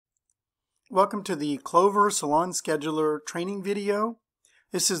Welcome to the Clover Salon Scheduler training video.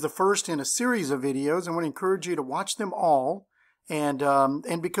 This is the first in a series of videos. I want to encourage you to watch them all. And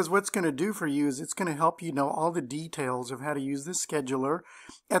because what's going to do for you is it's going to help you know all the details of how to use this scheduler.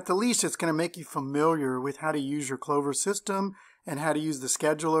 At the least, it's going to make you familiar with how to use your Clover system and how to use the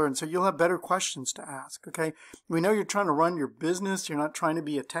scheduler. And so you'll have better questions to ask, okay? We know you're trying to run your business. You're not trying to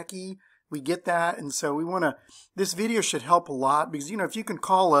be a techie. We get that, and so we want to, this video should help a lot because, you know, if you can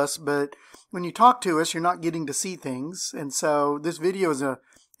call us, but when you talk to us, you're not getting to see things. And so this video is an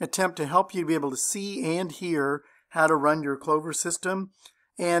attempt to help you to be able to see and hear how to run your Clover system.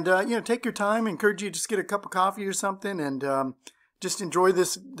 And, you know, take your time. I encourage you to just get a cup of coffee or something and just enjoy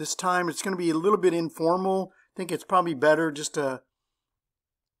this time. It's going to be a little bit informal. I think it's probably better just to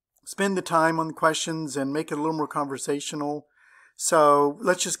spend the time on the questions and make it a little more conversational. So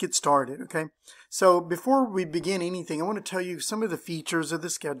let's just get started, okay? So before we begin anything, I want to tell you some of the features of the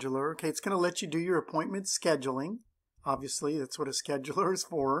scheduler, okay? It's going to let you do your appointment scheduling. Obviously, that's what a scheduler is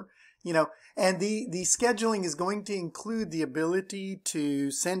for, you know. And the scheduling is going to include the ability to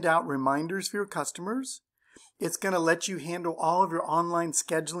send out reminders for your customers. It's going to let you handle all of your online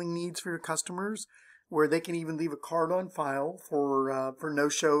scheduling needs for your customers, where they can even leave a card on file for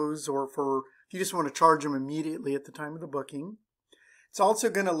no-shows or for if you just want to charge them immediately at the time of the booking. It's also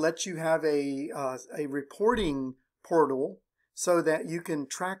going to let you have a reporting portal so that you can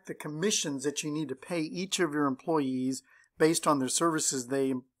track the commissions that you need to pay each of your employees based on their services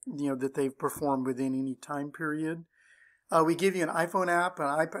that they've performed within any time period. We give you an iPhone app, an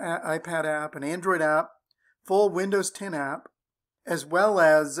iPad app, an Android app, full Windows 10 app, as well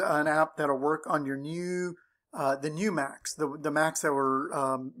as an app that'll work on your the new Macs, the Macs that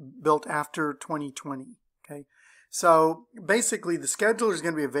were built after 2020. Okay. So basically, the scheduler is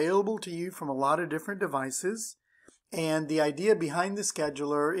going to be available to you from a lot of different devices. And the idea behind the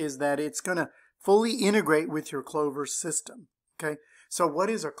scheduler is that it's going to fully integrate with your Clover system. Okay. So what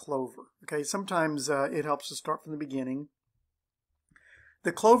is a Clover? Okay. Sometimes it helps to start from the beginning.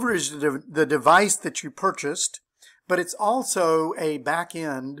 The Clover is the device that you purchased, but it's also a back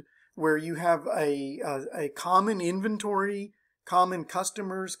end where you have a common inventory, common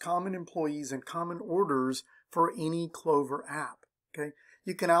customers, common employees, and common orders for any Clover app. Okay,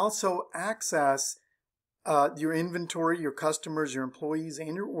 you can also access your inventory, your customers, your employees,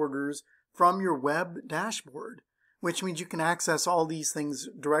 and your orders from your web dashboard, which means you can access all these things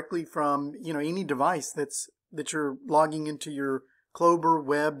directly from any device that you're logging into your Clover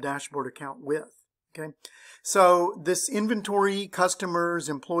web dashboard account with. Okay, so this inventory, customers,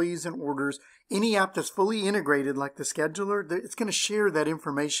 employees, and orders, any app that's fully integrated like the scheduler, it's going to share that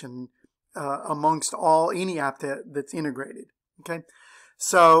information amongst any app that's integrated. Okay,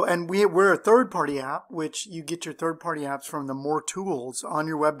 so and we're a third-party app, which you get your third-party apps from the More Tools on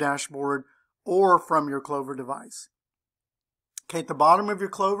your web dashboard or from your Clover device. Okay, at the bottom of your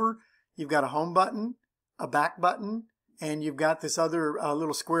Clover, you've got a home button, a back button, and you've got this other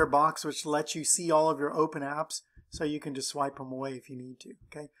little square box which lets you see all of your open apps, so you can just swipe them away if you need to.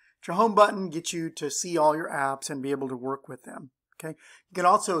 Okay, your home button gets you to see all your apps and be able to work with them. Okay, you can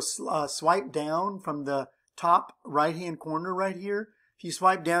also swipe down from the top right-hand corner right here. If you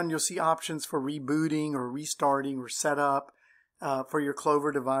swipe down, you'll see options for rebooting or restarting or setup for your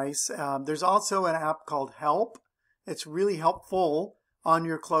Clover device. There's also an app called Help. It's really helpful on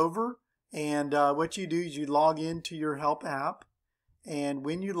your Clover. And what you do is you log into your Help app. And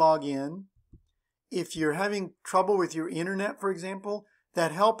when you log in, if you're having trouble with your internet, for example,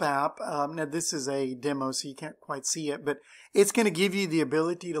 that Help app, now this is a demo so you can't quite see it, but it's going to give you the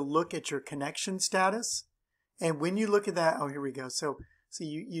ability to look at your connection status. And when you look at that, oh, here we go. So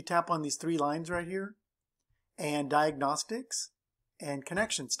you tap on these three lines right here, and diagnostics and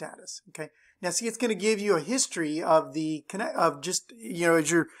connection status. Okay. Now see, it's going to give you a history of just, has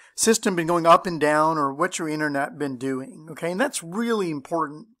your system been going up and down, or what's your internet been doing? Okay. And that's really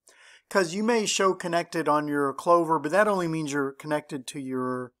important, because you may show connected on your Clover, but that only means you're connected to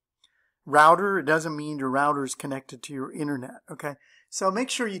your router. It doesn't mean your router is connected to your internet. Okay, so make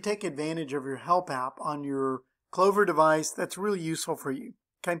sure you take advantage of your Help app on your Clover device. That's really useful for you.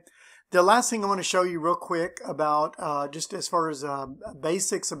 Okay, the last thing I want to show you real quick about just as far as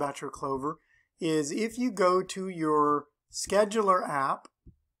basics about your Clover is if you go to your scheduler app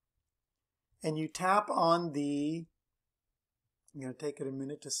and you tap on I'm going to take it a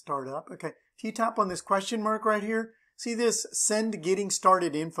minute to start up. Okay, if you tap on this question mark right here, see this send getting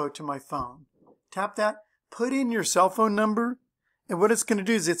started info to my phone. Tap that, put in your cell phone number, and what it's going to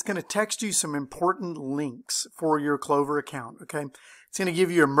do is it's going to text you some important links for your Clover account. Okay, it's going to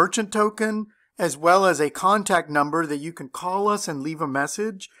give you a merchant token as well as a contact number that you can call us and leave a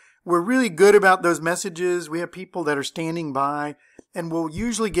message, We're really good about those messages. We have people that are standing by, and we'll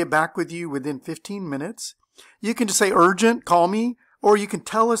usually get back with you within 15 minutes. You can just say urgent, call me, or you can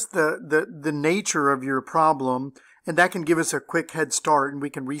tell us the nature of your problem, and that can give us a quick head start, and we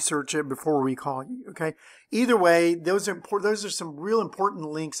can research it before we call you, okay? Either way, those are some real important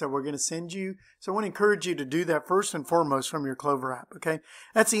links that we're going to send you. So I want to encourage you to do that first and foremost from your Clover app, okay?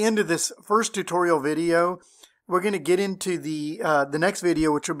 That's the end of this first tutorial video. We're going to get into the next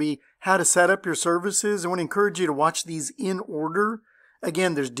video, which will be how to set up your services. I want to encourage you to watch these in order.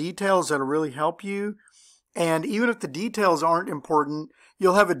 Again, there's details that'll really help you. And even if the details aren't important,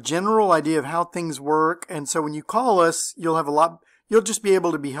 you'll have a general idea of how things work. And so when you call us, you'll just be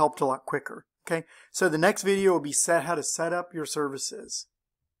able to be helped a lot quicker. Okay. So the next video will be how to set up your services.